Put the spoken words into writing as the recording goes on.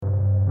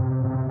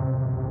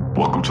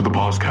Welcome to the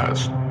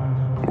podcast,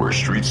 where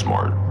street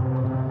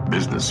smart,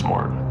 business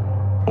smart,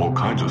 all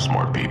kinds of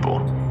smart people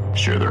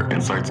share their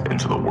insights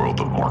into the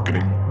world of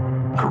marketing,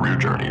 career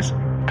journeys,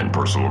 and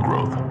personal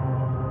growth.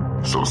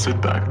 So sit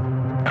back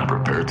and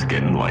prepare to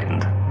get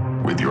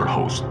enlightened with your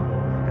host,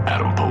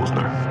 Adam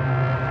Posner.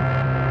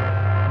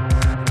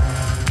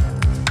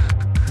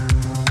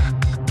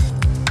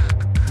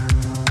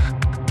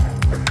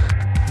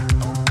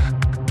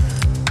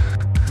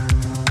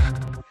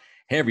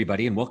 Hey,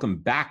 everybody, and welcome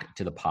back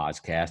to the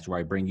podcast, where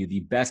I bring you the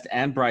best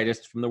and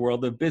brightest from the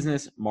world of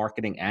business,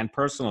 marketing, and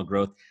personal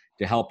growth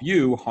to help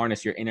you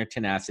harness your inner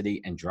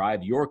tenacity and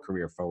drive your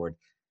career forward.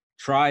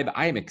 Tribe,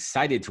 I am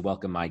excited to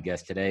welcome my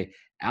guest today,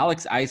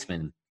 Alex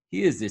Iceman.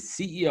 He is the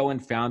CEO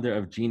and founder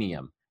of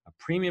Genium, a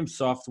premium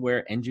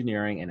software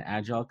engineering and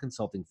agile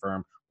consulting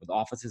firm with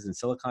offices in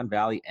Silicon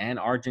Valley and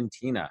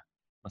Argentina.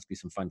 Must be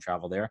some fun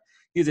travel there.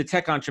 He is a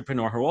tech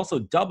entrepreneur who also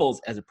doubles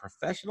as a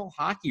professional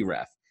hockey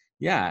ref.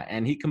 Yeah,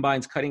 and he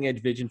combines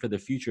cutting-edge vision for the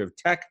future of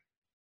tech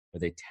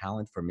with a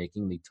talent for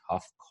making the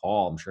tough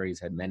call. I'm sure he's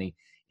had many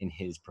in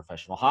his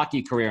professional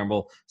hockey career, and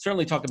we'll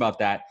certainly talk about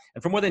that.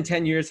 And for more than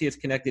 10 years, he has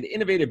connected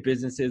innovative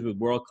businesses with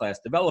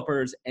world-class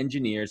developers,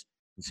 engineers,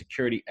 and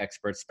security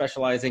experts,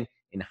 specializing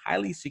in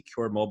highly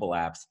secure mobile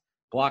apps,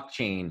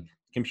 blockchain,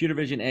 computer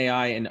vision,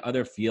 AI, and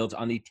other fields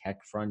on the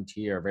tech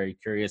frontier. Very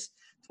curious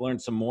to learn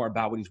some more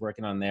about what he's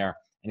working on there.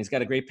 And he's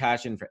got a great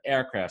passion for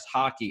aircrafts,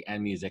 hockey,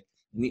 and music.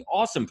 And the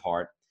awesome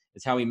part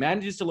is how he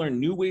manages to learn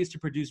new ways to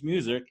produce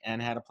music and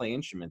how to play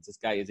instruments. This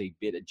guy is a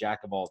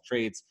jack of all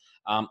trades.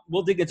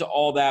 We'll dig into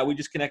all that. We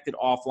just connected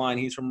offline.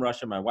 He's from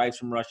Russia. My wife's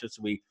from Russia,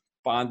 so we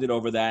bonded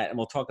over that, and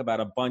we'll talk about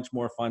a bunch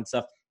more fun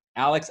stuff.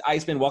 Alex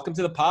Iceman, welcome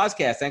to the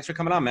podcast. Thanks for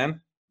coming on,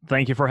 man.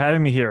 Thank you for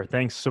having me here.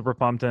 Thanks. Super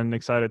pumped and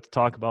excited to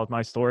talk about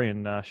my story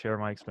and share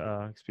my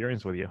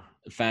experience with you.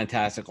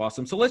 Fantastic.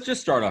 Awesome. So let's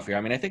just start off here.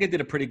 I mean, I think I did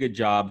a pretty good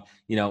job,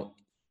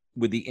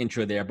 with the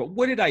intro there, but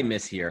what did I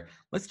miss here?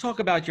 Let's talk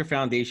about your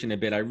foundation a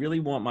bit. I really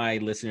want my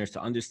listeners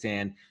to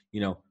understand,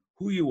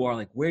 who you are,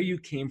 like where you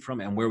came from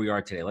and where we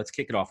are today. Let's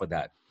kick it off with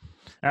that.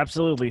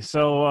 Absolutely.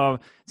 So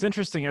it's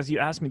interesting, as you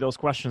ask me those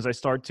questions, I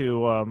start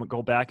to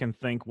go back and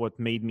think what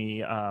made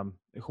me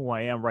who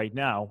I am right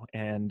now.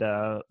 And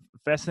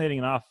fascinating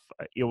enough,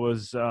 it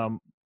was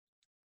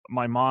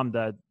my mom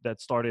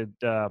that started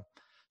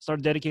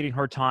dedicating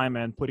her time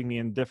and putting me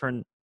in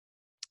different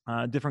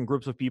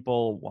groups of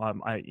people.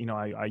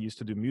 I used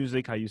to do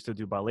music. I used to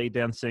do ballet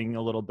dancing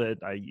a little bit.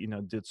 I,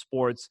 did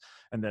sports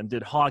and then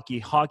did hockey.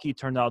 Hockey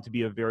turned out to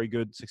be a very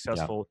good,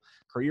 successful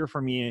career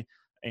for me.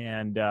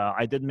 And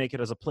I didn't make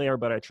it as a player,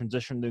 but I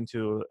transitioned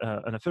into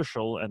an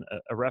official and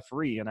a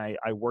referee. And I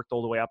worked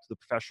all the way up to the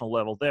professional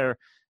level there.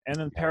 And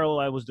in parallel,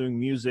 I was doing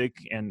music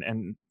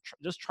and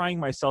just trying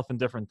myself in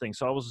different things.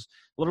 So I was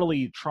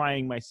literally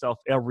trying myself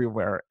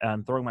everywhere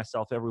and throwing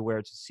myself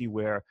everywhere to see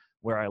where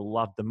I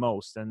loved the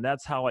most. And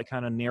that's how I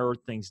kind of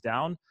narrowed things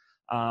down.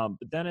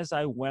 But then as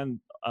time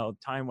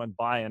went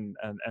by and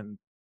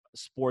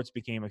sports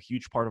became a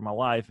huge part of my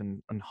life,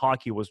 and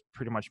hockey was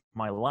pretty much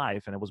my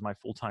life, and it was my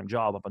full-time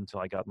job up until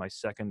I got my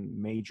second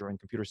major in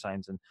computer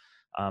science and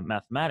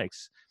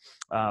mathematics.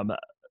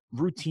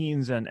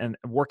 Routines and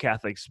work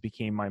ethics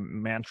became my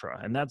mantra.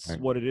 And that's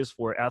right. What it is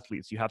for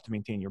athletes. You have to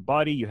maintain your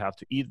body, you have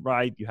to eat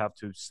right, you have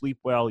to sleep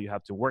well, you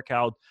have to work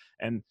out.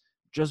 And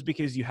just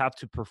because you have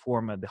to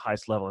perform at the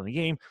highest level in the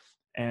game.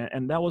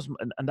 And that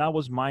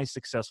was my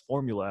success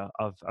formula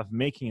of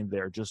making it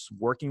there, just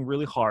working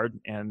really hard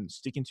and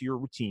sticking to your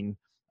routine,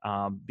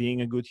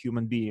 being a good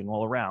human being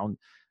all around.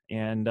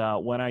 And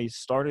when I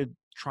started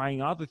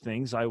trying other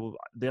things,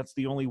 that's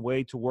the only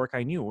way to work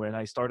I knew. And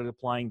I started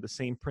applying the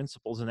same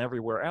principles in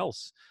everywhere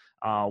else.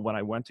 When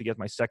I went to get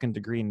my second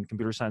degree in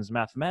computer science and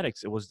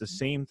mathematics, it was the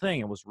same thing.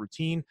 It was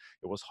routine.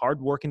 It was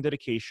hard work and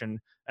dedication.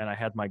 And I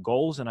had my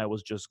goals, and I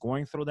was just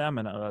going through them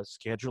and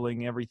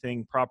scheduling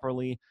everything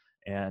properly.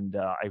 And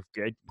I've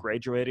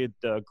graduated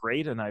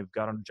great, and I've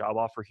got a job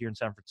offer here in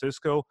San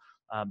Francisco.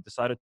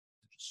 Decided to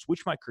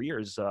switch my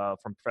careers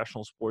from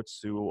professional sports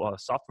to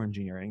software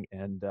engineering,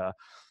 and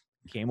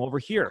came over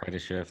here. Quite a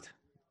shift.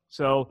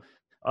 So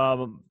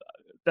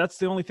that's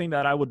the only thing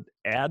that I would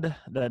add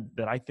that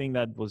I think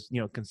that was,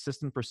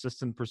 consistent,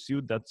 persistent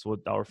pursuit. That's what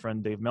our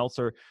friend Dave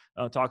Meltzer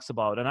talks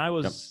about. And I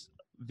was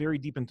very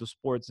deep into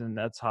sports, and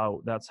that's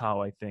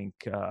how I think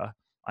I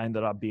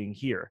ended up being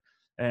here.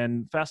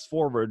 And fast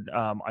forward,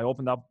 I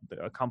opened up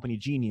a company,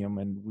 Genium,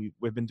 and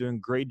we've been doing a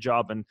great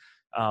job, and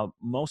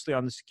mostly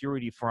on the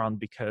security front,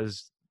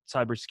 because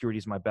cybersecurity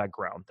is my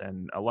background.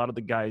 And a lot of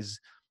the guys,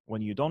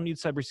 when you don't need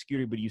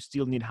cybersecurity, but you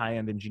still need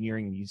high-end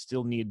engineering, and you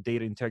still need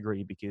data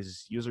integrity,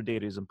 because user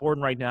data is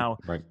important right now.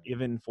 Right.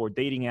 Even for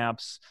dating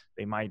apps,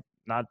 they might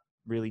not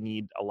really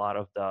need a lot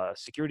of the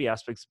security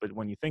aspects, but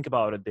when you think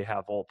about it, they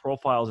have all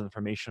profiles and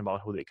information about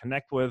who they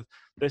connect with.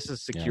 This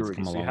is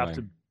security, so you have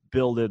to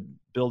build it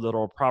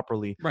all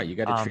properly. Right, you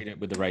got to treat it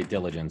with the right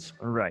diligence.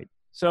 Right.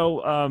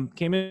 So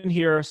came in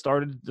here,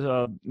 started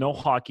no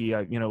hockey.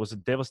 It was a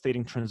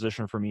devastating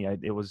transition for me.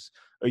 It was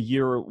a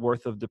year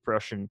worth of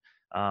depression.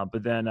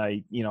 But then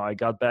I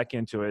got back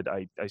into it.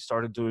 I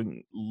started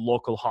doing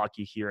local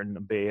hockey here in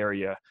the Bay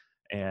Area,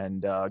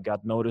 and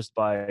got noticed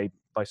by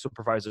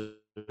supervisors.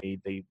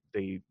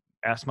 They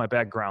asked my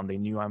background. They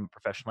knew I'm a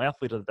professional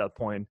athlete at that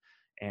point.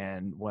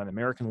 And when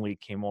American League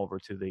came over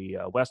to the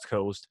West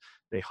Coast,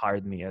 they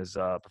hired me as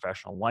a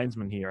professional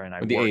linesman here, and I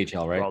With the worked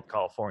AHL, right? throughout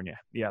California.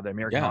 Yeah, the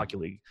American Hockey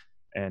League.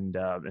 And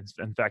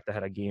in fact, I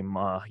had a game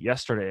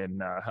yesterday,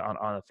 and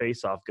on a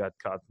face-off, got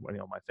caught.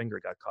 My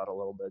finger got caught a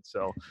little bit.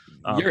 So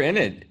you're in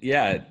it,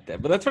 yeah.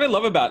 But that's what I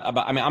love about.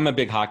 I mean, I'm a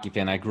big hockey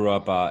fan. I grew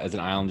up as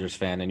an Islanders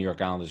fan, a New York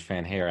Islanders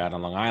fan here out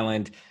on Long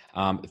Island.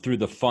 Through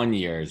the fun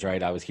years,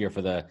 right? I was here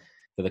for the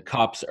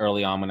Cups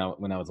early on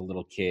when I was a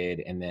little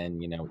kid, and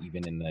then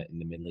even in the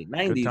mid late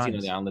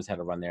 '90s, the Islanders had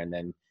a run there, and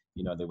then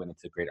they went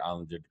into the Great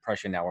Islander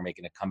Depression. Now we're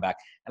making a comeback,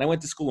 and I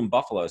went to school in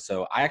Buffalo,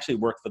 so I actually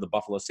worked for the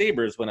Buffalo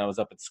Sabres when I was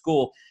up at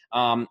school.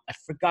 I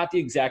forgot the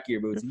exact year,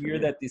 but it was the year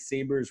that the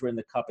Sabres were in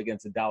the Cup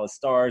against the Dallas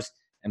Stars,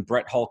 and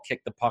Brett Hull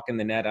kicked the puck in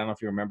the net. I don't know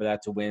if you remember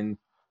that, to win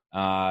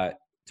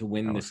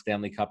the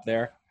Stanley Cup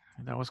there.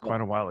 That was quite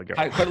a while ago.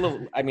 Quite a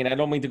little. I mean, I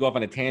don't mean to go off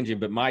on a tangent,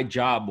 but my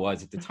job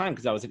was at the time,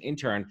 because I was an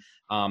intern,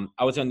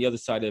 I was on the other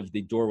side of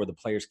the door where the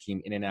players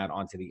came in and out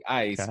onto the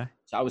ice. Okay.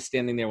 So I was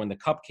standing there when the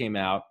cup came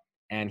out,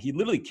 and he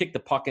literally kicked the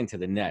puck into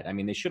the net. I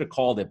mean, they should have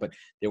called it, but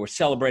they were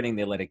celebrating.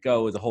 They let it go.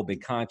 It was a whole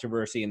big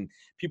controversy, and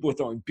people were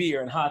throwing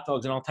beer and hot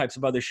dogs and all types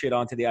of other shit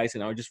onto the ice.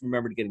 And I just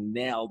remembered getting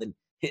nailed and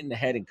hit in the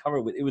head and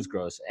covered with. It was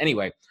gross.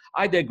 Anyway,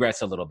 I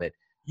digress a little bit.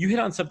 You hit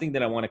on something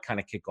that I want to kind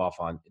of kick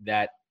off on,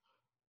 that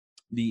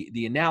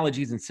the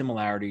analogies and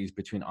similarities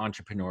between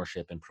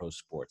entrepreneurship and pro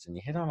sports. And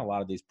you hit on a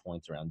lot of these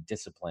points around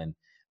discipline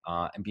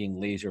and being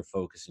laser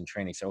focused in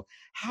training. So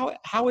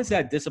how is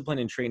that discipline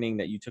and training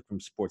that you took from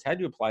sports? How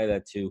do you apply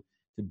that to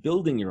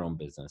building your own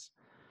business?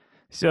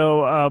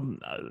 So,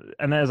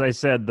 and as I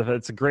said,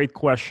 it's a great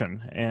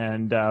question.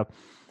 And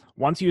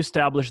once you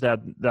establish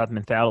that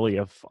mentality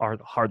of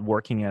hard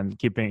working and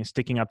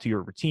sticking up to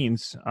your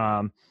routines,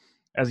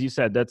 as you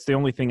said, that's the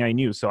only thing I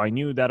knew. So I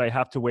knew that I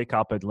have to wake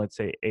up at, let's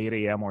say, 8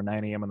 a.m. or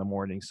 9 a.m. in the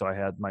morning. So I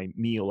had my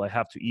meal. I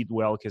have to eat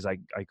well because I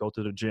go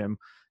to the gym,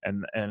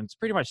 and it's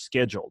pretty much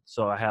scheduled.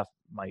 So I have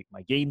my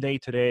game day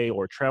today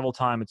or travel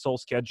time. It's all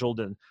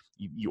scheduled, and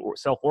you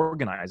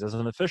self-organize. As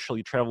an official,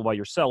 you travel by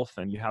yourself,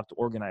 and you have to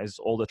organize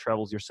all the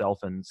travels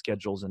yourself and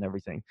schedules and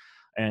everything.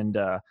 And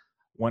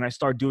when I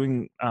start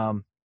doing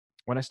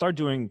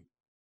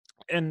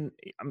and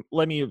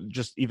let me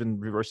just even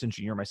reverse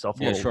engineer myself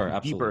a little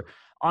deeper.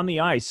 On the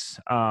ice,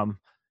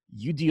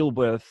 you deal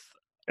with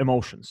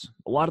emotions.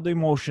 A lot of the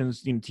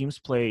emotions, teams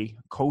play,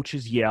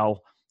 coaches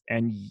yell,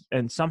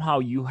 and somehow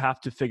you have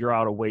to figure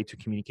out a way to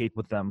communicate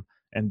with them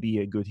and be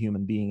a good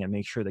human being and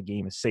make sure the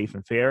game is safe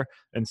and fair,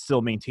 and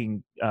still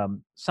maintain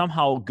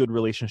somehow good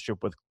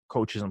relationship with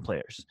coaches and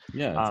players.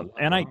 Yeah,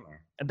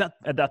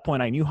 at that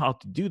point, I knew how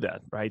to do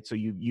that, right? So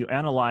you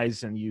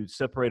analyze and you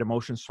separate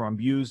emotions from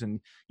views, and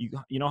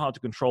you know how to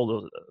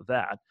control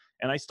that.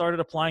 And I started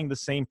applying the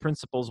same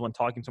principles when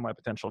talking to my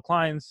potential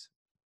clients.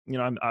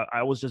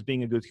 I was just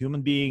being a good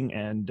human being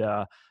and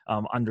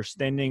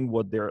understanding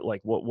what they're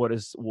like,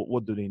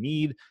 what do they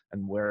need,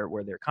 and where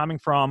they're coming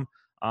from.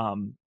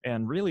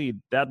 And really,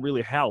 that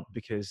really helped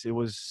because it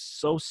was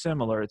so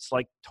similar. It's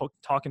like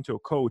talking to a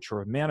coach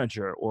or a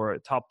manager or a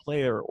top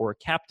player or a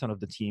captain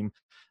of the team,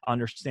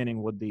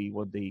 understanding what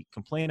they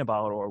complain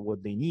about or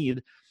what they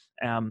need.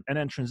 And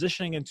then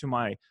transitioning into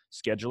my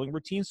scheduling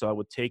routine. So I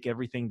would take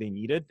everything they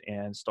needed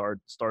and start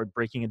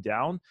breaking it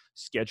down,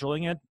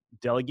 scheduling it,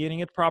 delegating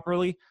it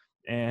properly,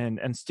 and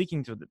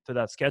sticking to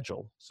that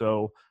schedule.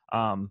 So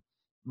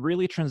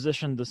really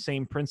transition the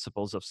same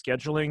principles of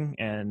scheduling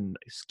and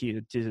to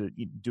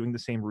doing the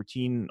same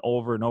routine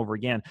over and over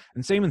again.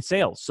 And same in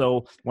sales.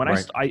 So when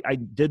I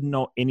didn't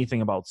know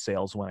anything about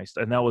sales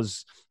and that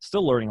was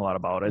still learning a lot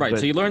about it. Right.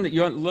 So you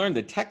learned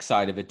the tech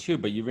side of it too,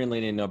 but you really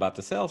didn't know about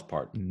the sales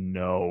part.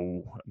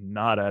 No,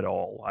 not at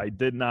all. I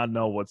did not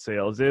know what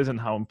sales is and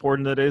how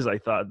important it is. I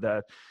thought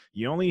that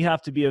you only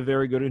have to be a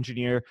very good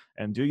engineer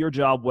and do your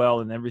job well,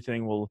 and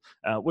everything will,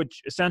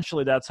 which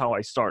essentially that's how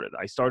I started.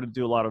 I started to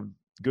do a lot of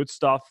good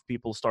stuff.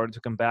 People started to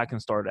come back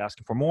and started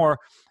asking for more,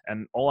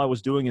 and all I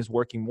was doing is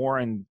working more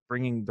and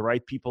bringing the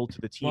right people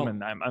to the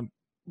team.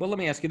 Well, let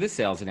me ask you this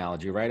sales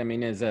analogy, right? I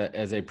mean, as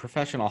a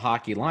professional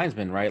hockey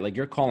linesman, right? Like,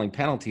 you're calling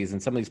penalties,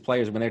 and some of these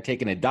players, when they're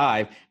taking a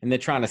dive and they're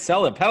trying to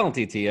sell a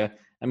penalty to you,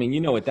 I mean, you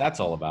know what that's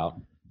all about.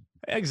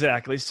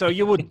 Exactly. So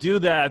you would do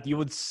that. You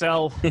would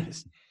sell.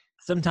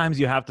 Sometimes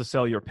you have to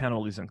sell your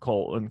penalties and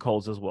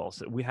calls as well.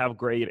 So we have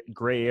gray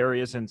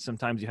areas, and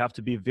sometimes you have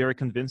to be very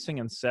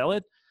convincing and sell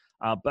it.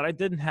 But I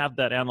didn't have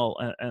that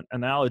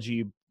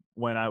analogy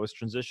when I was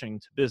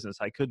transitioning to business.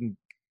 I couldn't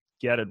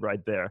get it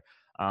right there.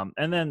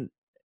 And then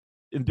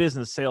in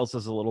business, sales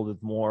is a little bit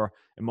more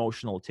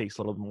emotional. It takes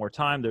a little bit more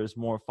time. There's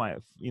more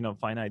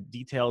finite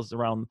details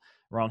around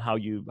how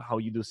you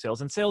do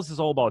sales. And sales is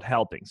all about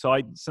helping. So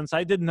since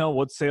I didn't know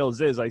what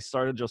sales is, I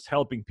started just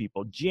helping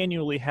people,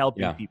 genuinely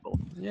helping people.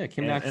 Yeah, it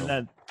came natural.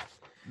 And that,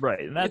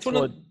 right. And that's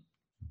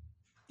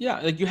Yeah,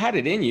 like you had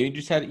it in you. You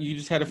just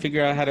had to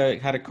figure out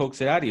how to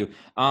coax it out of you.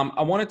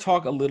 I want to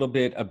talk a little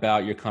bit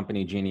about your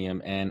company,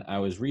 Genium, and I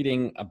was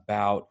reading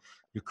about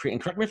you're creating.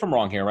 Correct me if I'm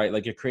wrong here, right?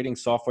 Like you're creating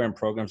software and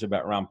programs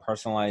about around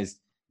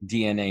personalized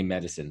DNA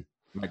medicine.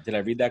 Did I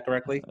read that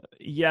correctly?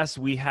 Yes,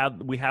 we have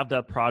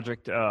that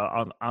project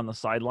on the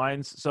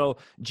sidelines. So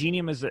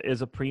Genium is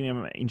a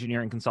premium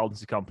engineering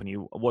consultancy company.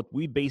 What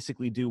we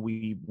basically do,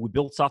 we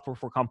build software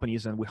for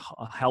companies, and we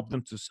help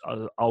them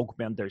to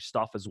augment their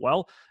stuff as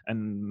well.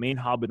 And main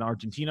hub in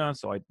Argentina,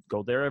 so I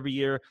go there every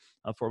year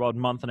for about a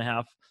month and a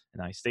half,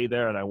 and I stay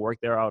there and I work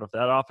there out of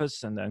that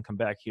office, and then come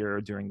back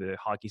here during the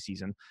hockey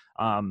season.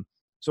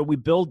 So we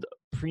build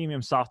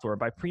premium software.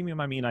 By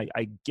premium, I mean I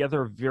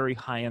gather very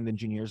high-end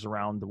engineers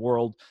around the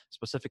world.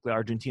 Specifically,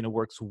 Argentina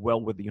works well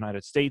with the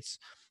United States,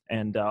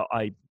 and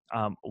I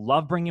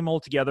love bringing them all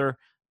together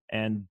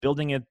and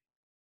building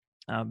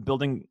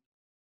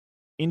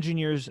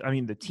engineers. I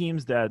mean, the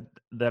teams that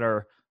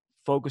are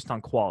focused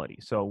on quality.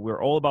 So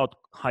we're all about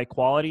high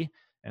quality,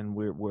 and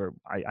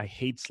I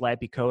hate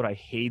slappy code. I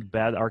hate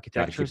bad Got to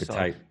architecture. keep it So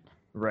tight.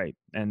 right.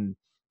 And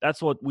that's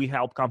what we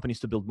help companies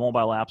to build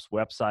mobile apps,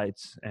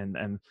 websites,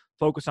 and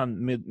focus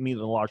on mid and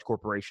large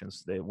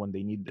corporations. When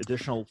they need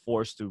additional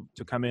force to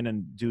come in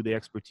and do the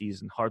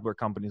expertise, and hardware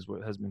companies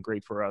has been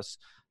great for us.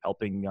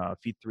 Helping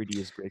Feed 3D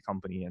is a great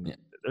company, and Yeah.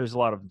 there's a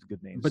lot of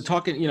good But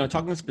names.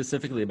 talking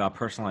specifically about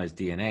personalized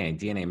DNA and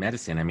DNA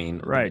medicine, I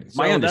mean, Right. my So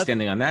that's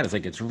understanding on that is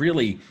like it's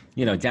really,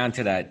 down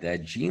to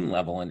that gene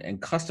level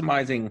and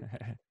customizing.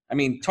 I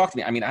mean, talk to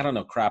me. I mean, I don't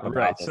know crap about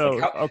right. this. Like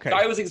So how, so okay.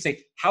 I was going to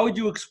say, how would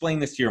you explain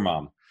this to your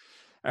mom?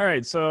 All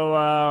right. So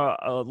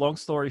long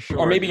story Or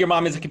short, maybe your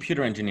mom is a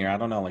computer engineer. I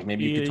don't know. Like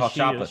maybe you could She talk she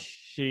shop with.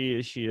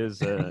 she is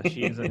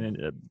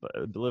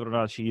believe it or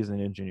not, she is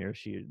an engineer.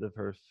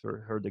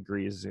 Her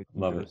degree is in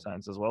Love computer it.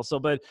 science as well. So,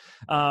 but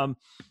um,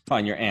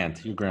 Fine, your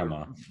aunt, your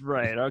grandma,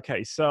 right,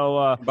 okay.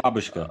 So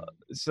babushka.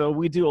 so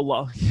we do a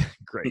lot.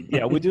 Great,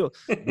 yeah, we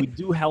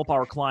do help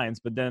our clients,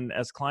 but then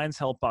as clients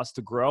help us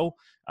to grow,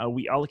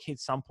 we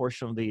allocate some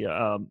portion of the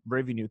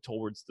revenue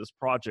towards this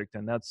project,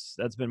 and that's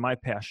been my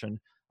passion.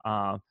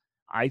 Uh,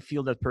 I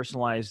feel that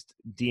personalized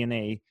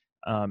DNA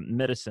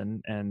medicine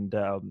and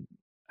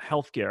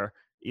healthcare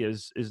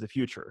is the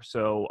future.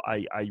 So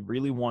I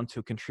really want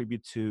to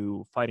contribute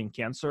to fighting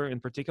cancer in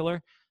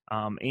particular,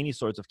 any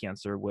sorts of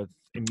cancer with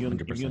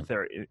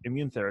 100%.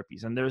 immune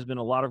therapies. And there's been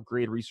a lot of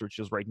great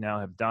researchers right now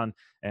have done.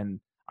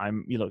 And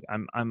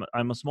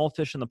I'm a small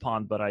fish in the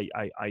pond, but I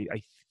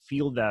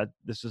feel that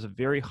this is a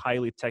very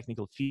highly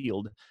technical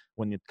field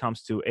when it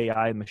comes to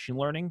AI and machine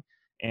learning,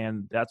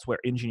 and that's where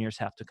engineers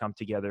have to come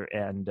together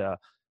and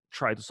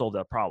try to solve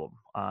that problem.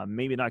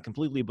 Maybe not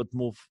completely, but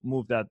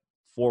move that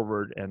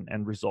forward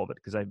and resolve it,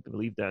 because I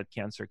believe that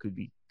cancer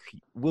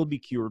will be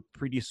cured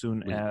pretty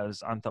soon We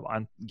as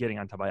getting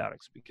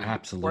antibiotics, because before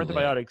absolutely.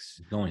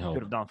 antibiotics The only you could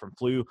hope. have done from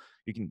flu,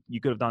 you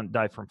could have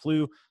died from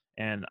flu,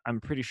 and I'm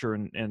pretty sure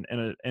in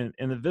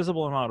a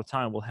visible amount of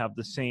time we'll have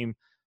the same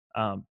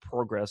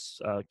progress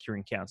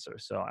curing cancer.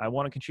 So I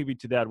want to contribute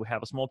to that. We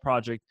have a small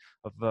project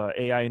of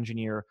AI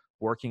engineer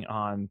working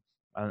on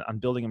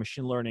building a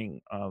machine learning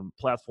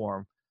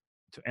platform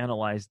to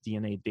analyze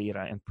DNA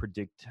data and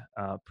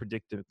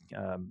predictive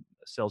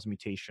cells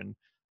mutation.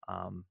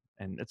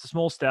 And it's a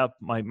small step.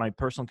 My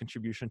personal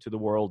contribution to the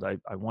world.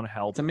 I want to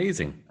help, It's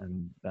amazing.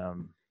 and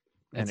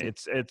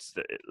It's it's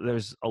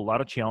there's a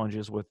lot of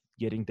challenges with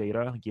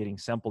getting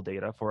sample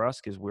data for us,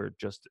 because we're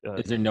just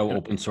Is there no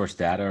open source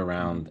data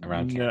around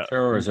no, cancer,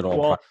 or is it all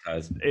well,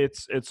 privatized?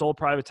 it's all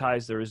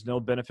privatized. There is no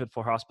benefit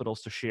for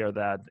hospitals to share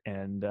that,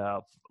 and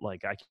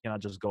like I cannot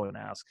just go and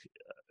ask,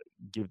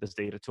 give this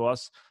data to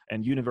us.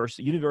 And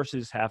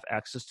universities have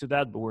access to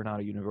that, but we're not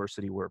a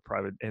university, we're a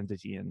private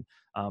entity, and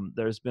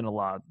there's been a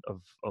lot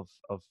of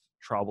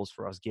troubles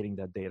for us getting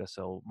that data.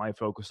 So my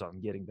focus on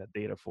getting that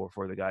data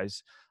for the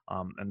guys,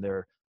 and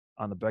they're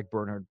on the back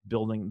burner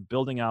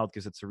building out,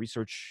 because it's a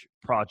research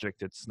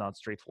project. It's not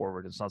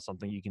straightforward. It's not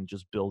something you can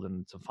just build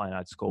into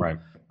finite scope. Right.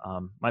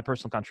 My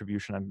personal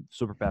contribution, I'm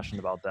super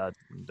passionate about that,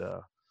 and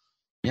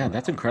Yeah, want to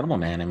that's help. incredible,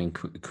 man. I mean,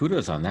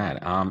 kudos on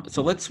that.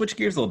 So let's switch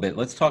gears a little bit.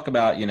 Let's talk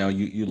about,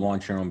 you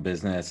launch your own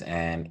business,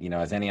 and,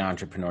 as any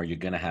entrepreneur, you're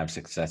going to have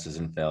successes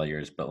and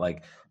failures. But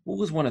like, what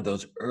was one of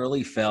those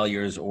early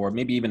failures, or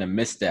maybe even a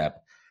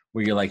misstep,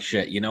 where you're like,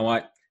 shit, you know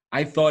what?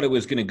 I thought it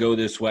was going to go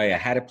this way. I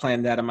had it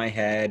planned out in my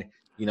head.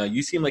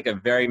 You seem like a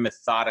very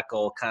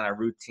methodical kind of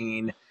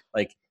routine,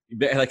 like,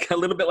 like a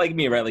little bit like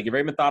me, right? Like you're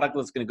very methodical.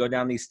 It's going to go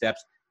down these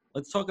steps.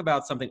 Let's talk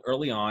about something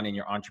early on in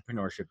your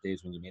entrepreneurship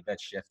days when you made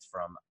that shift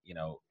from,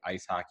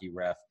 ice hockey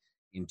ref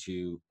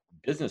into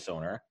business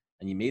owner,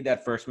 and you made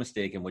that first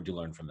mistake, and what'd you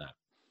learn from that?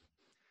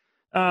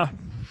 Uh,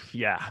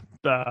 yeah,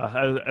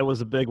 it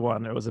was a big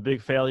one. It was a big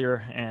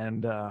failure,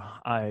 and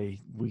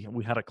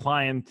we had a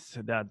client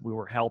that we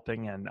were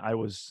helping, and I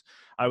was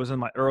in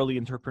my early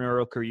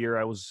entrepreneurial career.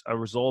 I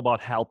was all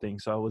about helping,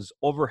 so I was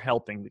over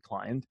helping the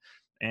client,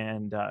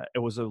 and it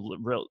was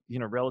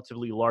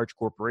relatively large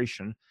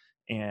corporation,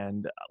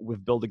 and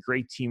we've built a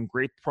great team,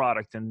 great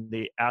product, and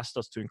they asked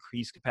us to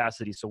increase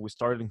capacity, so we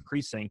started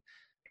increasing.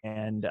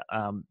 and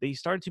they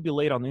started to be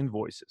late on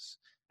invoices.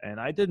 And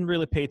I didn't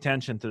really pay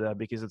attention to that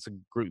because it's a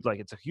group, like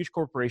it's a huge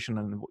corporation,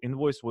 and the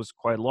invoice was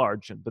quite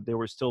large, but they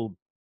were still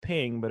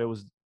paying, but it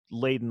was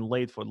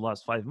late for the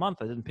last 5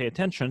 months. I didn't pay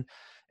attention,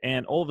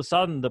 and all of a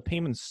sudden the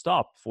payments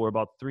stopped for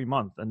about 3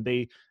 months.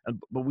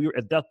 But we were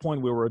at that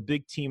point, we were a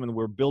big team and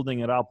we were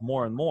building it up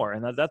more and more.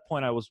 And at that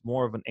point, I was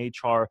more of an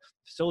HR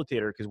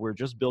facilitator because we were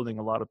just bringing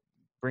a lot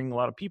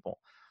of people,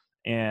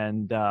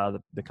 and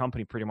the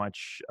company pretty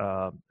much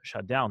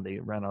shut down. They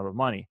ran out of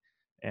money.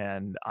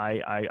 And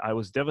I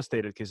was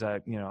devastated because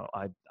I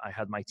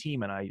had my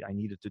team and I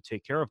needed to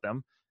take care of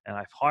them, and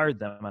I've hired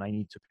them and I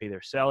need to pay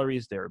their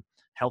salaries, their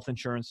health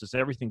insurances,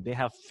 everything. They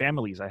have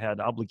families. I had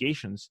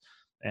obligations,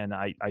 and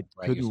I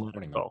couldn't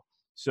let it go.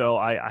 So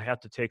I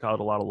had to take out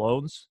a lot of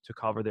loans to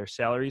cover their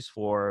salaries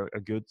for a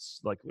good,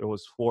 like it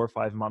was 4 or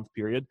 5 month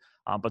period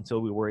up until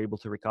we were able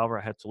to recover.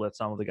 I had to let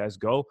some of the guys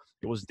go.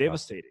 It was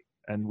devastating,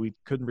 and we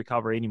couldn't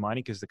recover any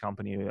money because the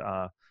company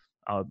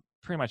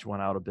pretty much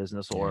went out of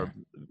business or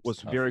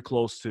was very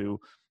close to,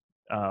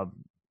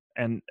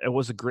 and it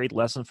was a great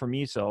lesson for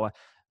me. So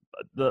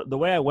the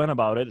way I went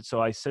about it,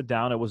 so I sat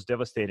down, it was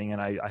devastating,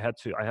 and I had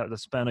to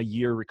spend a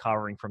year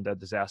recovering from that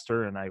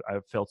disaster. And I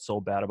felt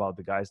so bad about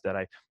the guys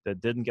that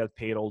didn't get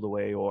paid all the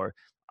way, or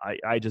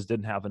I just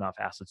didn't have enough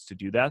assets to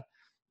do that.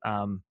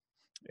 I'm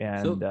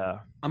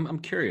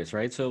curious,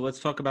 right? So let's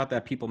talk about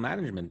that people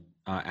management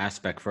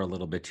aspect for a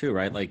little bit too,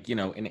 right? Like,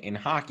 in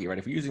hockey, right?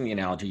 If you're using the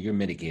analogy, you're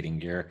mitigating,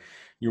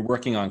 you're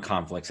working on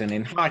conflicts. And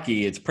in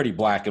hockey, it's pretty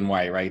black and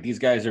white, right? These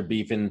guys are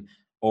beefing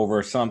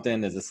over something,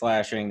 there's a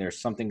slashing, there's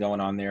something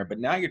going on there. But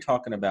now you're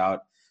talking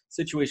about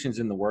situations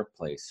in the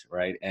workplace,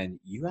 right? And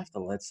you have to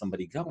let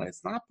somebody go. And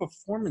it's not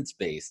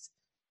performance-based,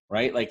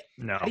 right? Like,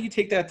 no. How do you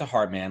take that to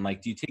heart, man?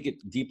 Like, do you take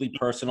it deeply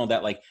personal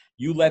that like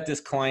you let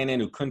this client in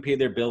who couldn't pay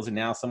their bills, and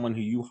now someone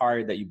who you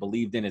hired that you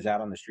believed in is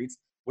out on the streets?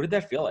 What did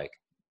that feel like?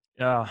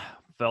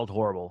 Felt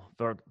horrible.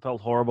 Felt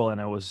horrible, and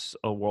it was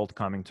a world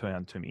coming to an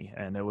end to me,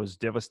 and it was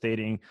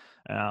devastating.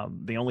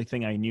 The only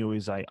thing I knew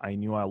is I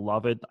knew I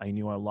love it. I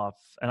knew I love,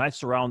 and I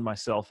surround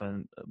myself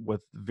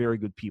with very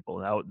good people.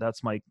 Now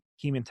that's my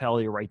key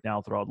mentality right now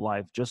throughout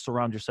life. Just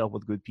surround yourself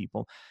with good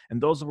people,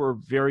 and those were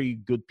very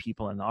good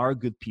people and are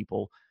good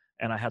people,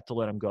 and I had to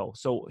let them go.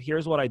 So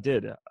here's what I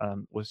did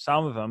with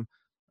some of them.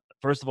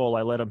 First of all,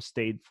 I let them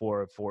stay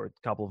for a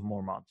couple of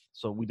more months.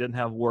 So we didn't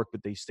have work,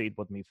 but they stayed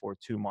with me for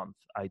 2 months.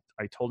 I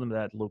told them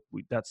that, look,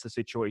 that's the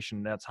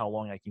situation. That's how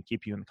long I can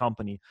keep you in the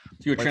company.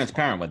 So you were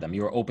transparent with them.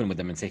 You were open with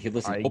them and say, hey,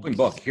 listen, open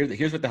book.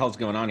 Here's what the hell's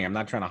going on here. I'm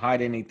not trying to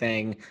hide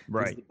anything.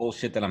 Right. This is the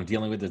bullshit that I'm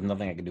dealing with. There's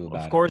nothing I can do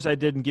about it. Of course, I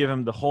didn't give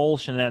him the whole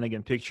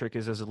shenanigan picture,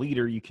 because as a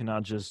leader, you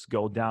cannot just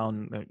go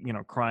down,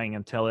 crying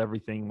and tell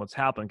everything what's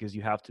happened, because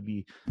you have to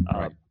be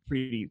right.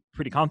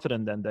 pretty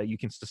confident then that you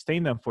can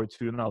sustain them for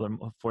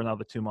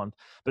another 2 months.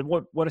 But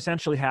what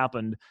essentially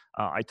happened,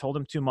 I told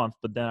them 2 months,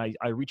 but then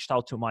I reached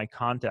out to my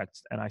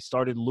contacts and I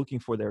started looking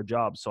for their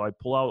jobs. So I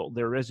pull out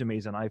their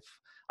resumes and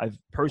I've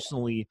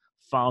personally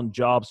found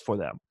jobs for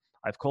them.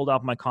 I've called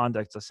up my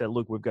contacts. I said,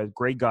 look, we've got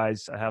great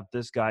guys. I have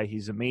this guy.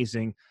 He's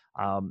amazing.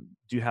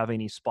 Do you have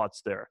any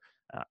spots there?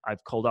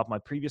 I've called up my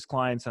previous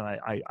clients, and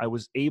I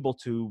was able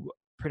to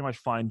pretty much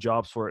find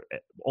jobs for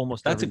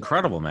almost That's everybody.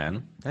 Incredible,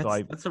 man.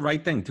 That's the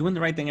right thing. Doing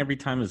the right thing every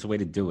time is the way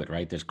to do it,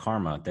 right? There's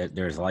karma.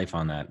 There's life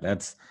on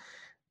that.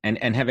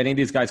 And have any of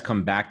these guys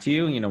come back to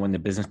you, when the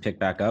business picked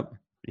back up?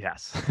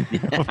 Yes.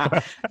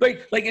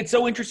 like it's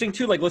so interesting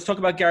too. Like, let's talk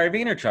about Gary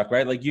Vaynerchuk,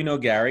 right? Like,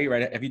 Gary,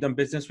 right? Have you done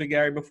business with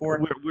Gary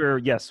before?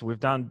 Yes, we've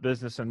done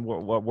business, and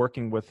we're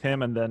working with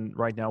him, and then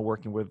right now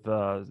working with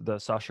the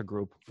Sasha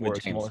Group for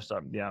smaller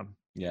stuff. Yeah.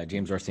 Yeah,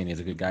 James Orsini is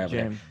a good guy over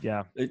there.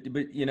 Yeah.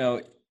 But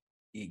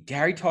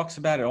Gary talks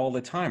about it all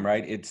the time,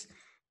 right? It's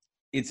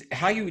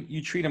how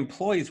you treat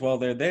employees while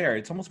they're there.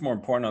 It's almost more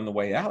important on the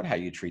way out how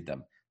you treat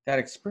them. That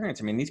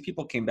experience. I mean, these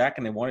people came back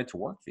and they wanted to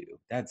work for you.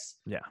 That's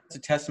a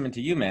testament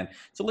to you, man.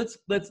 So let's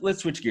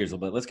switch gears a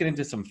little bit. Let's get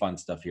into some fun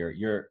stuff here.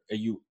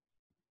 You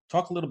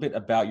talk a little bit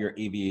about your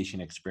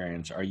aviation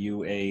experience.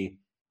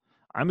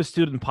 I'm a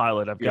student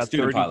pilot. I've got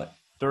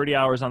 30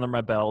 hours under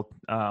my belt.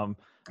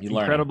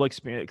 Incredible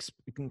experience.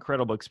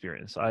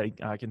 I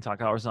can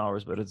talk hours and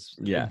hours, but it's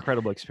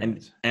incredible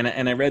experience. And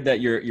I read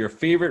that your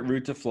favorite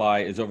route to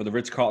fly is over the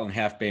Ritz-Carlton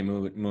Half Bay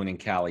Moon in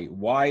Cali.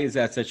 Why is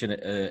that such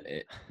an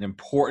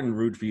important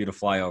route for you to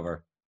fly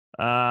over?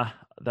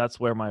 That's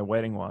where my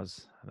wedding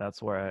was.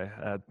 That's where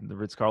I had the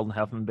Ritz-Carlton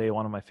Half Bay,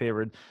 one of my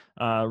favorite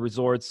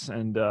resorts,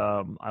 and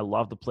I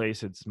love the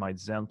place. It's my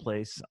Zen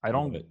place. I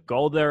don't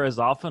go there as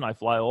often. I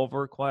fly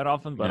over quite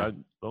often, but I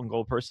don't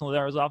go personally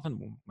there as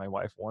often. My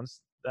wife wants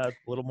that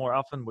a little more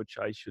often, which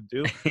I should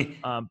do.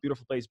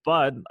 Beautiful place.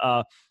 But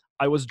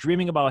I was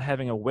dreaming about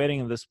having a wedding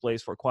in this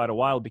place for quite a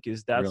while,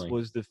 because that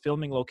was the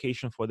filming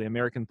location for the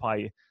American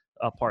Pie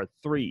Part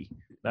 3,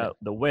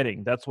 the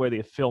wedding. That's where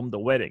they filmed the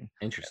wedding.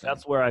 Interesting.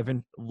 That's where I've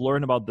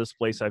learned about this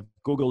place. I've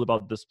Googled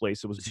about this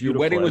place. It was beautiful. Your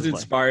wedding was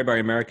inspired by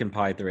American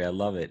Pie 3. I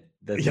love it.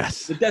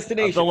 Yes. The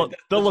destination.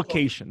 The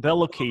location.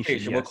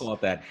 Yes. We'll call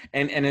it that.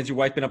 And has your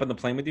wife been up on the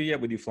plane with you yet?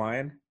 With you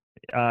flying?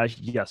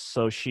 Yes.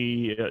 So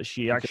she You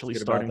feel actually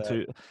good about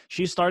that?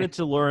 she started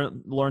to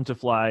learn to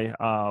fly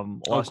Oh,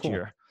 last cool.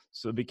 year.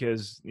 So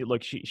because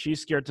look,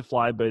 she's scared to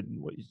fly, but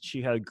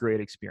she had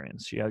great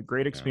experience. She had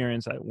great Yeah.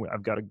 experience.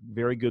 I've got a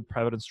very good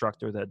private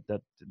instructor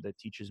that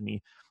teaches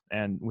me,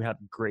 and we had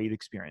great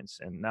experience.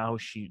 And now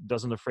she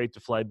doesn't afraid to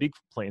fly big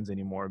planes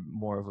anymore,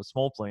 more of a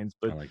small planes.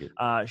 I But like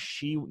it.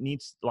 she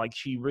needs, like,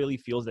 she really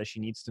feels that she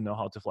needs to know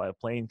how to fly a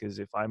plane, because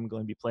if I'm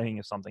going to be playing,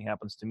 if something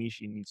happens to me,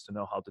 she needs to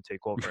know how to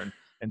take over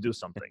and do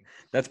something.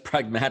 That's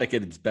pragmatic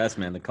at its best,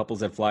 man. The couples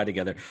that fly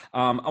together.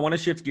 I want to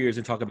shift gears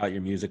and talk about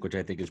your music, which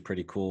I think is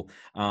pretty cool.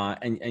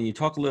 And you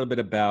talk a little bit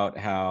about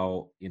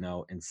how,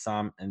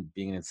 and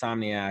being an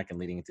insomniac and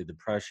leading into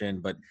depression,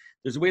 but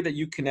there's a way that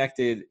you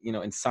connected,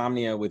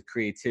 insomnia with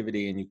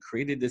creativity, and you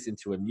created this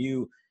into a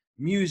new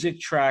music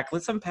track.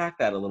 Let's unpack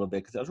that a little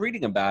bit, because I was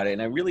reading about it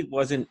and I really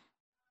wasn't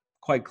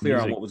quite clear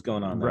on Music, what was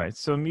going on there. right?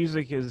 So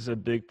music is a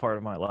big part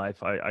of my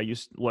life. I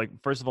used, like,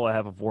 first of all, I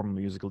have a formal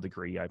musical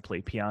degree. I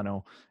play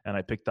piano, and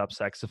I picked up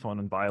saxophone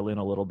and violin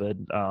a little bit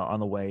on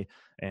the way.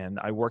 And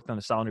I worked on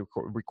a sound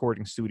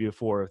recording studio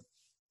for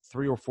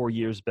 3 or 4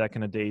 years back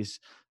in the days,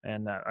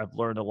 and I've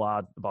learned a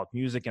lot about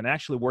music and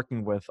actually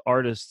working with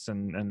artists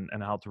and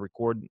how to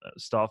record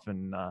stuff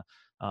and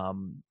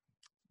um,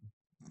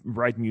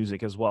 write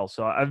music as well.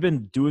 So I've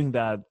been doing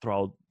that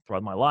throughout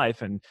my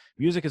life, and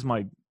music is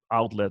my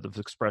outlet of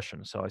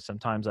expression. So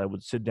sometimes I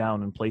would sit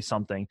down and play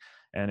something,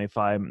 and if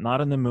I'm not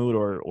in the mood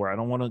or I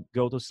don't want to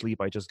go to sleep,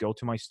 I just go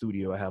to my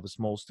studio. I have a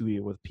small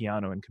studio with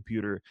piano and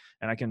computer,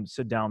 and I can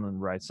sit down and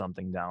write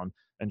something down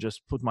and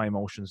just put my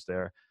emotions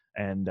there.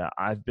 And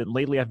I've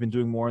been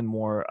doing more and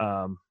more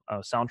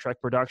soundtrack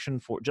production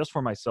for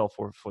myself,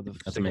 for the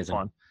That's sake of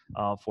amazing.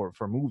 fun,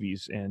 for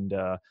movies. And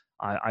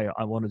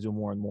I want to do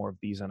more and more of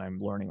these, and I'm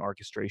learning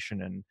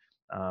orchestration, and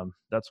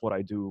that's what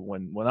I do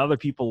when other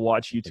people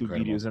watch YouTube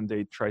Incredible. videos and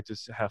they try to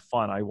have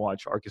fun. I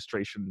watch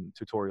orchestration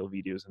tutorial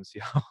videos and see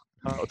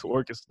how to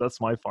orchestrate. That's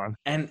my fun.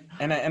 And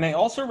I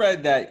also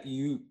read that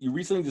you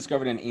recently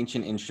discovered an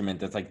ancient instrument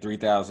that's like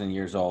 3,000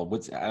 years old.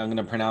 I'm going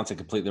to pronounce it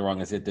completely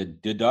wrong. Is it the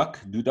duduk?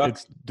 Duduk?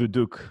 It's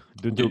duduk.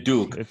 Duduk.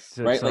 Duduk, It's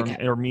right? an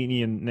Like,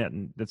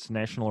 Armenian. It's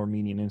national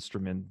Armenian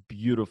instrument.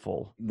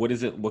 Beautiful. what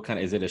is it? What kind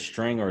of, is it a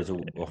string or is it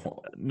a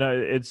No,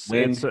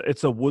 wind?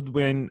 it's a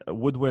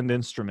woodwind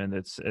instrument.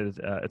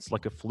 It's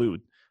like a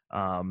flute.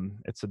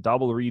 It's a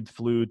double reed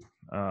flute.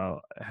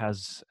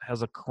 Has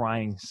a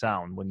crying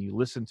sound when you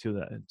listen to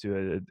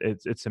it.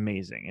 It's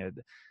amazing.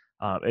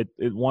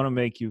 It want to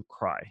make you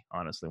cry,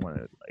 honestly,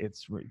 when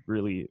it's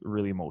really,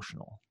 really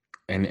emotional.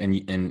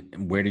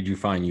 And where did you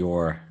find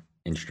your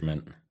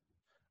instrument?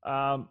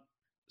 Um,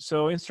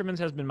 so instruments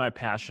has been my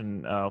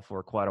passion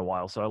for quite a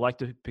while. So I like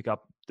to pick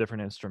up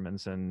different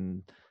instruments,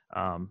 and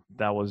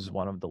that was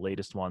one of the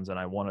latest ones. And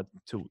I wanted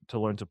to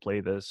learn to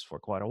play this for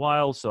quite a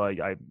while. So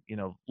I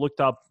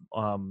looked up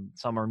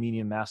some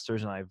Armenian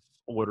masters, and I've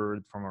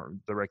ordered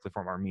directly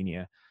from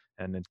Armenia,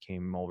 and it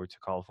came over to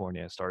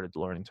California. I started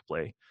learning to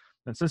play.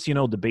 And since you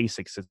know the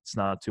basics, it's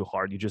not too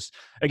hard. You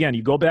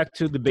go back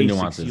to the The basics.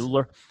 nuances.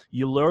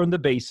 You learn the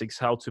basics,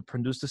 how to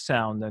produce the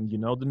sound, and you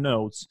know the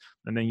notes,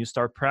 and then you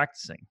start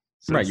practicing.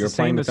 So Right, it's you're the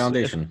applying same the as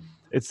foundation.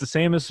 it's the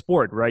same as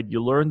sport, right?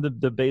 You learn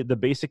the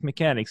basic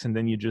mechanics, and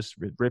then you just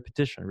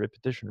repetition,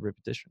 repetition,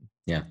 repetition.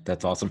 Yeah,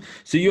 that's awesome.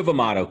 So you have a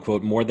motto,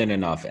 quote, more than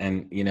enough.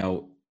 And,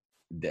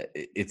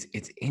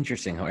 it's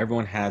interesting how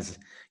everyone has,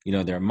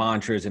 their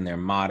mantras and their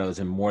mottos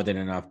and more than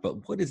enough.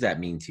 But what does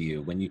that mean to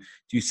you? Do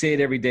you say it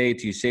every day?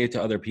 Do you say it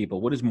to other people?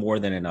 What does more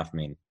than enough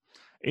mean?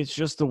 It's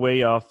just a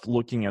way of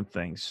looking at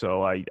things.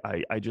 So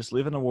I just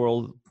live in a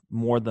world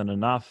more than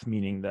enough,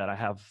 meaning that I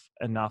have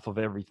enough of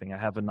everything. I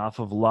have enough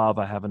of love.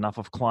 I have enough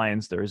of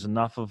clients. There is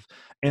enough of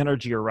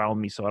energy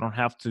around me, so I don't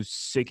have to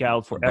seek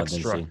out for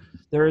extra.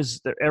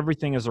 Abundancy.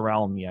 Everything is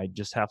around me. I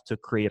just have to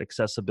create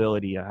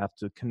accessibility. I have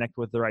to connect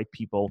with the right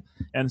people.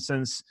 And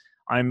since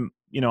I'm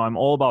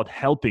all about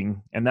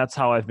helping, and that's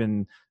how I've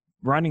been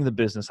running the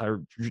business. I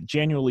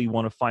genuinely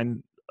want to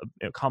find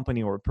a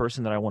company or a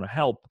person that I want to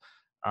help.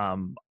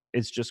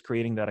 It's just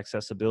creating that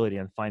accessibility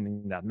and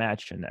finding that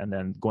match, and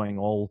then going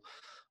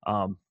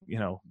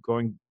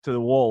going to the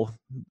wall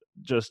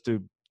just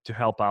to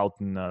help out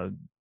and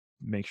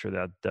make sure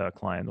that the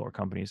client or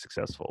company is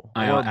successful,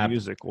 or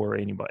music or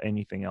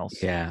anything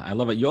else. Yeah, I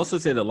love it. You also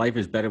say that life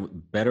is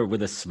better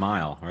with a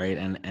smile, right?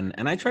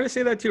 And I try to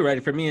say that too,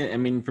 right? For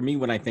me,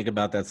 when I think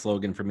about that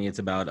slogan, for me, it's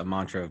about a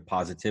mantra of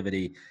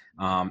positivity.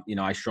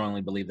 I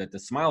strongly believe that the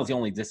smile is the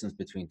only distance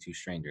between two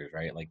strangers,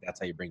 right? Like, that's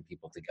how you bring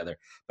people together.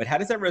 But how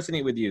does that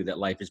resonate with you, that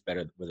life is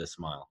better with a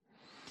smile?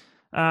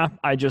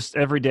 I just,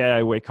 every day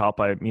I wake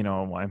up,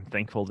 I'm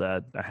thankful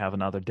that I have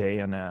another day,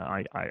 and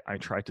I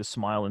try to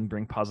smile and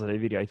bring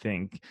positivity. I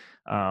think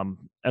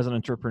as an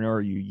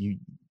entrepreneur,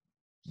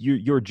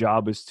 your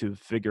job is to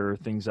figure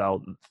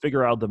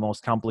out the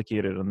most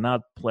complicated and not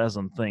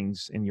pleasant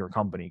things in your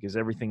company, because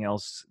everything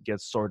else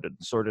gets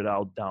sorted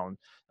out down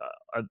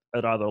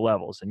at other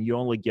levels, and you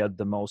only get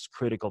the most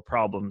critical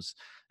problems.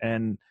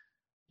 And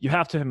you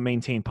have to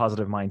maintain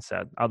positive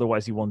mindset,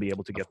 otherwise you won't be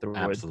able to get through it.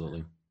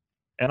 Absolutely.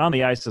 and on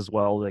the ice as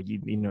well. Like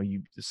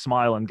you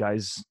smile and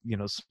guys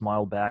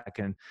smile back,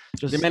 and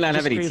They may not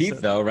have any creates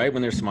teeth though, right?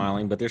 When they're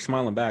smiling, but they're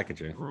smiling back at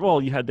you.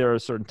 well, there are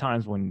certain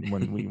times when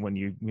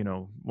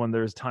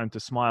there's time to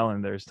smile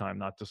and there's time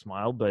not to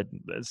smile, but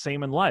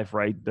same in life,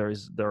 right?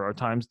 There are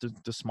times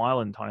to smile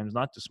and times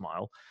not to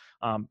smile.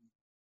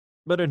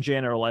 But in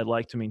general, I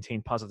like to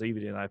maintain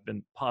positivity, and I've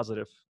been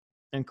positive.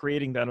 And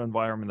creating that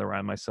environment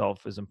around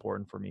myself is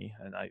important for me,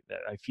 and I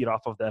feed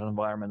off of that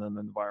environment, and the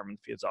environment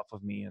feeds off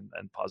of me, and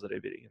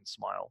positivity and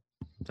smile.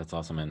 That's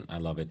awesome, man. I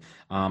love it.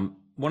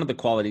 One of the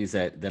qualities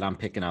that I'm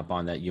picking up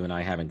on that you and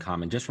I have in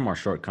common, just from our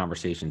short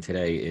conversation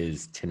today,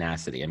 is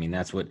tenacity. I mean,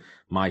 that's what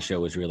my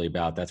show is really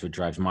about. That's what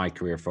drives my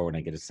career forward. I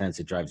get a sense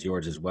it drives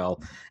yours as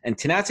well. And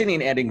tenacity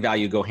and adding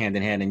value go hand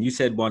in hand. And you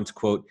said once,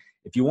 quote,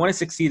 "If you want to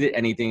succeed at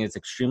anything, it's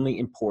extremely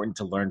important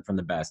to learn from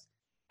the best."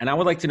 And I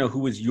would like to know, who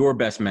was your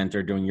best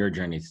mentor during your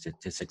journey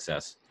to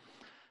success?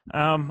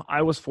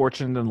 I was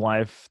fortunate in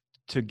life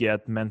to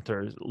get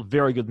mentors,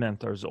 very good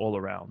mentors all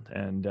around,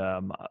 and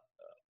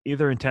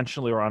either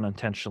intentionally or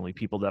unintentionally,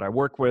 people that I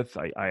work with,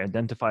 I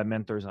identify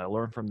mentors, I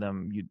learn from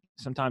them.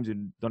 Sometimes you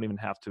don't even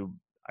have to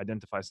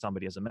identify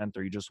somebody as a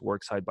mentor. You just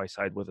work side by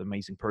side with an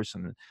amazing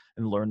person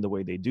and learn the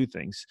way they do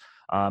things.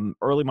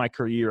 Early in my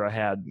career, I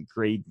had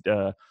great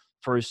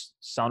first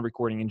sound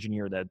recording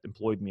engineer that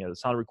employed me at a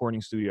sound recording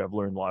studio. I've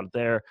learned a lot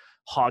there.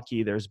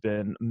 Hockey, there's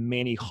been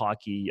many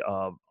hockey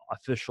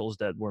officials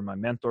that were my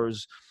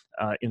mentors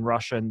in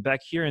Russia. And back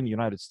here in the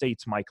United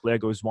States, Mike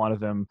Lego is one of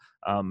them.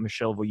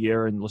 Michelle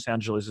Voyer in Los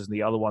Angeles is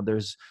the other one.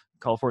 There's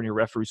California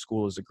Referee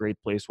School is a great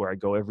place where I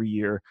go every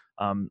year.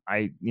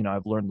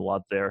 I've learned a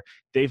lot there.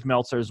 Dave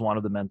Meltzer is one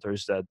of the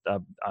mentors that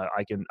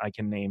I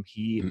can name.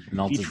 He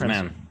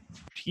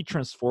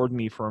transformed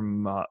me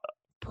from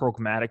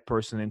pragmatic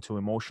person into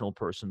emotional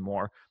person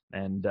more,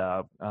 and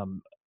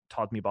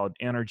taught me about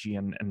energy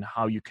and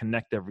how you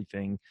connect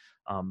everything.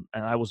 And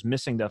I was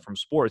missing that from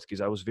sports because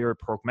I was very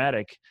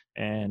pragmatic,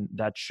 and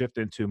that shift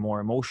into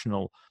more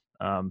emotional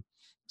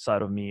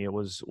side of me, it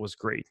was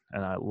great,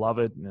 and I love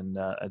it, and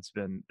it's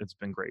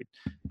been great.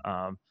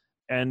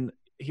 And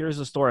here's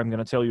a story. I'm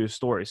going to tell you a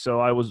story. So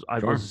I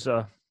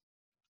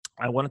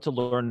wanted to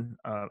learn,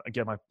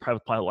 get my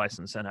private pilot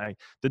license, and I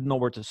didn't know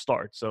where to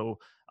start. So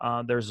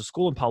there's a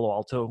school in Palo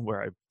Alto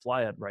where I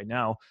fly at right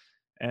now,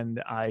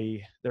 and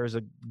there's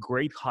a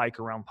great hike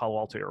around Palo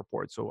Alto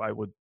Airport. So I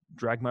would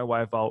drag my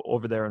wife out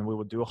over there, and we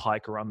would do a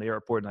hike around the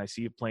airport, and I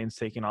see planes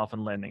taking off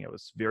and landing. It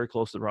was very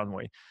close to the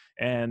runway.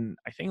 And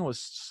I think it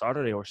was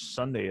Saturday or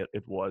Sunday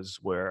it was,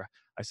 where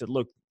I said,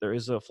 look, there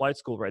is a flight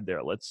school right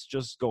there. Let's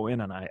just go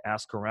in. And I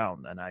asked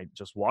around, and I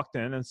just walked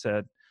in and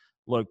said,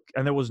 look,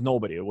 and there was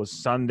nobody. It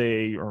was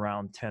Sunday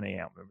around 10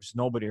 a.m. There was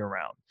nobody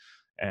around.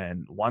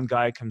 And one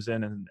guy comes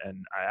in, and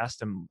I asked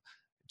him,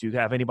 do you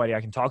have anybody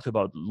I can talk to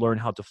about learn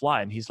how to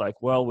fly? And he's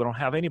like, well, we don't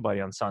have anybody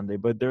on Sunday,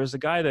 but there's a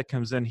guy that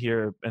comes in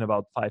here in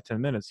about 5-10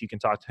 minutes. You can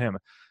talk to him.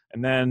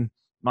 And then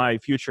my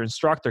future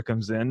instructor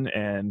comes in,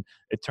 and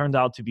it turned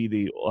out to be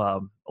the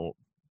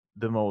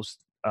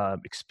most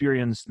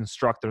experienced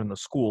instructor in the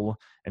school,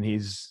 and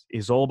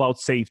he's all about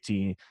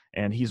safety,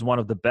 and he's one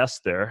of the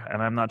best there.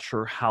 And I'm not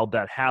sure how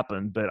that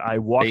happened, but I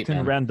walked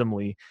in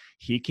randomly.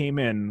 He came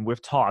in,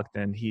 we've talked,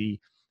 and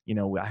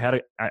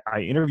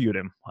I interviewed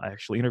him. I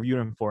actually interviewed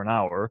him for an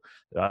hour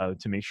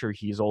to make sure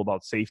he's all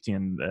about safety,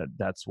 and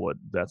that's what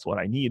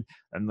I need.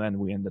 And then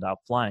we ended up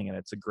flying, and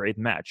it's a great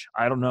match.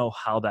 I don't know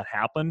how that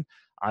happened.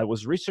 I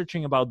was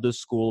researching about this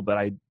school, but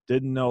I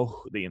didn't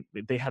know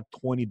they had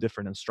 20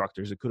 different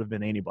instructors. It could have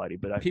been anybody,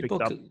 but people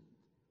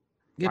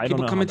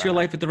come into your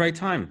life at the right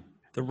time.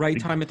 The right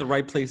time at the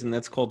right place, and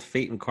that's called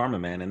fate and karma,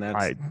 man. And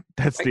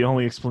that's the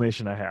only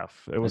explanation I have.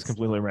 It was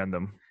completely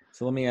random.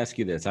 So let me ask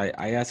you this. I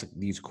ask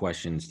these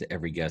questions to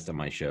every guest on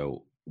my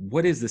show.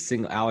 What's the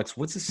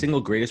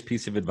single greatest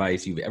piece of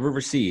advice you've ever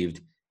received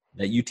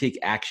that you take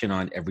action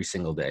on every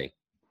single day?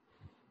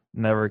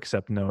 Never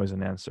accept no as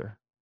an answer.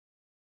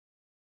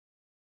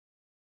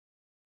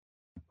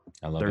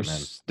 I love it, man.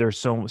 There's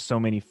so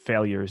many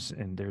failures,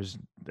 and there's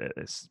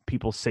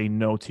people say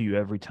no to you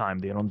every time.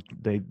 They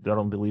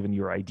don't believe in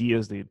your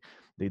ideas. They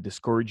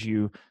discourage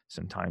you.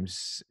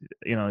 Sometimes,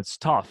 it's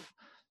tough.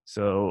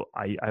 So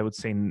I would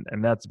say,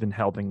 and that's been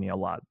helping me a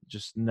lot.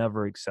 Just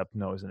never accept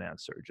no as an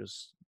answer.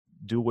 Just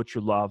do what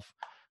you love.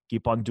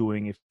 Keep on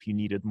doing. If you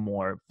need it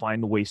more,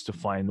 find ways to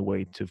find a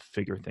way to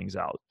figure things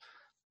out.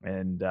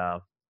 And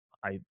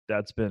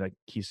that's been a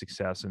key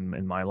success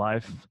in my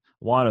life.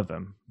 One of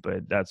them,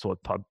 but that's what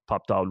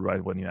popped out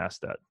right when you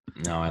asked that.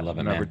 No, I love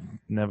it, man.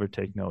 Never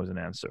take no as an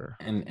answer.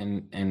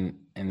 And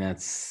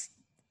that's,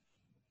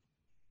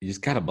 you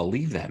just got to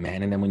believe that,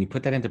 man. And then when you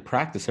put that into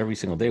practice every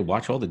single day,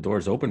 watch all the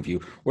doors open for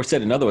you. Or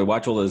said another way,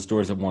 watch all those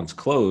doors that once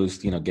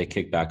closed, get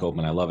kicked back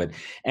open. I love it.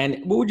 And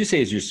what would you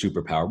say is your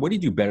superpower? What do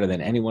you do better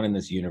than anyone in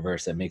this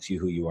universe that makes you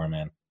who you are,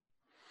 man?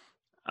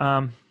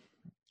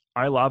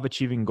 I love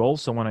achieving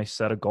goals. So when I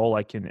set a goal,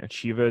 I can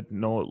achieve it.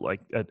 Not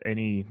at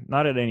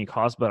any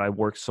cost, but I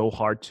work so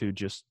hard to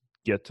just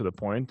get to the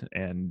point.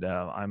 And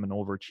I'm an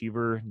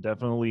overachiever,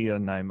 definitely,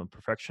 and I'm a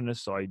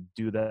perfectionist, so I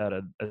do that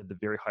at the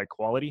very high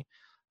quality.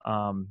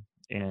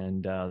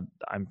 And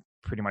I'm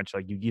pretty much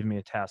like, you give me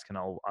a task and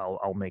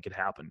I'll make it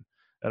happen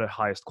at the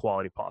highest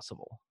quality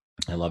possible.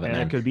 I love it, and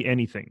man. It could be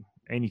anything.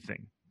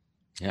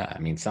 Yeah, I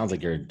mean, sounds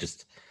like you're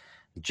just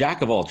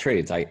jack of all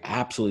trades. I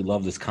absolutely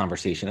love this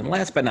conversation. And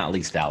last but not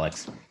least,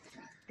 Alex,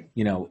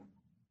 you know,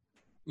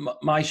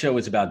 my show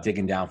is about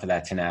digging down for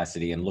that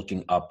tenacity and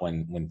looking up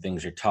when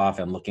things are tough,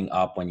 and looking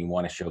up when you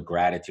want to show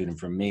gratitude. And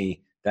for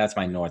me, that's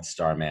my North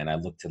Star, man. I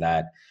look to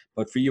that.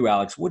 But for you,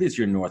 Alex, what is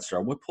your North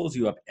Star? What pulls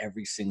you up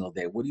every single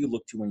day? What do you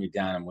look to when you're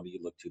down, and what do you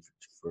look to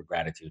for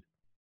gratitude?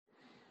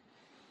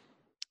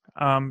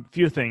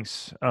 Few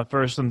things.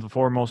 First and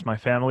foremost, my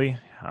family.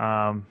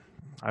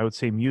 I would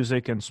say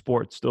music and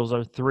sports. Those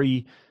are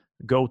three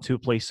go-to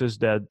places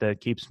that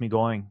keeps me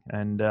going.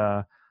 And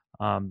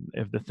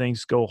if the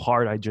things go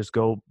hard, I just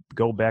go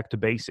back to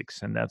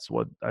basics, and that's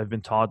what I've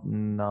been taught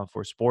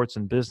for sports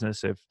and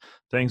business. If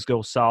things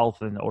go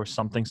south or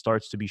something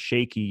starts to be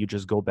shaky, you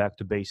just go back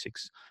to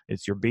basics.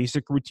 It's your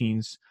basic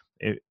routines.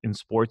 In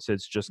sports,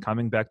 it's just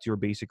coming back to your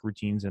basic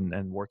routines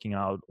and working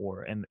out.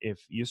 And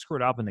if you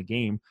screwed up in the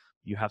game,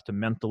 you have to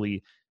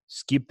mentally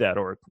skip that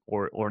or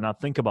not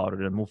think about it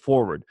and move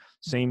forward.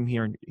 Same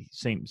here.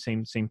 Same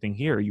thing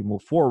here. You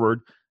move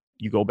forward.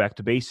 You go back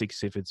to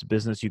basics. If it's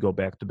business, you go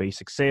back to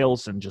basic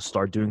sales and just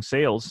start doing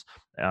sales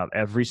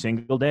every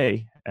single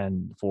day.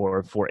 And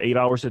for 8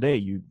 hours a day,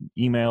 you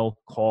email,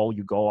 call,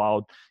 you go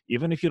out,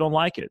 even if you don't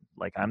like it.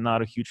 Like, I'm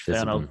not a huge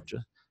fan of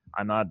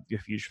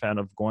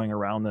going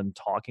around and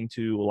talking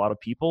to a lot of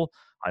people.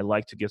 I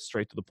like to get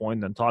straight to the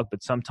point and talk.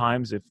 But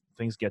sometimes if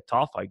things get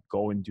tough, I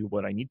go and do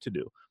what I need to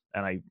do.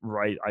 And I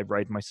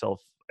write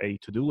myself a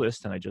to-do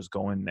list, and I just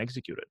go and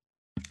execute it.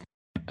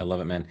 I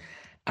love it, man.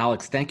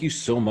 Alex, thank you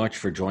so much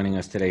for joining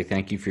us today.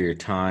 Thank you for your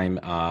time.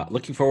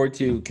 Looking forward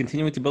to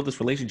continuing to build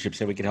this relationship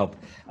so we can help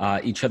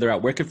each other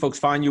out. Where can folks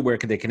find you? Where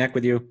can they connect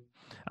with you?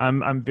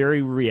 I'm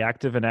very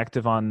reactive and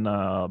active on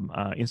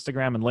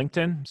Instagram and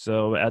LinkedIn.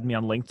 So add me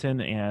on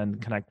LinkedIn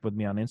and connect with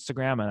me on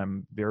Instagram. And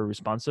I'm very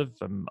responsive.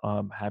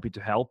 I'm happy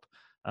to help.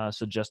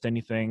 Suggest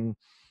anything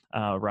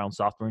around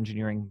software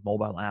engineering,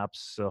 mobile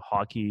apps,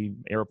 hockey,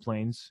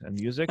 airplanes, and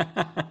music.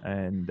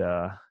 And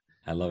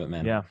I love it,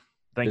 man. Yeah.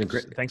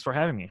 Thanks for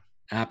having me.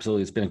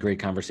 Absolutely. It's been a great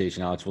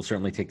conversation, Alex. We'll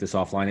certainly take this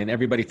offline. And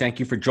everybody, thank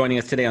you for joining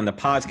us today on the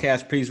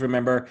podcast. Please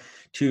remember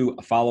to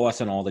follow us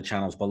on all the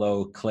channels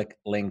below. Click,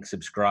 link,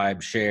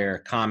 subscribe, share,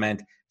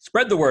 comment,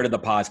 spread the word of the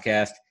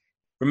podcast.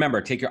 Remember,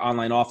 take your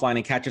online, offline,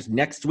 and catch us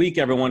next week,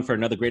 everyone, for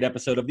another great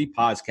episode of the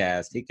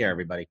podcast. Take care,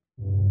 everybody.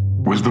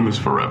 Wisdom is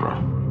forever,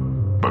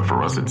 but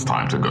for us, it's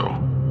time to go.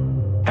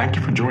 Thank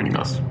you for joining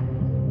us.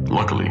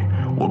 Luckily,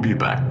 we'll be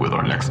back with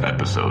our next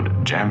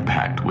episode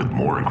jam-packed with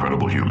more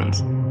incredible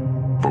humans.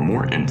 For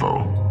more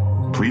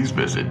info, please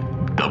visit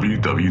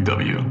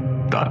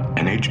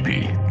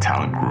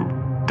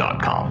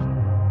www.nhptalentgroup.com.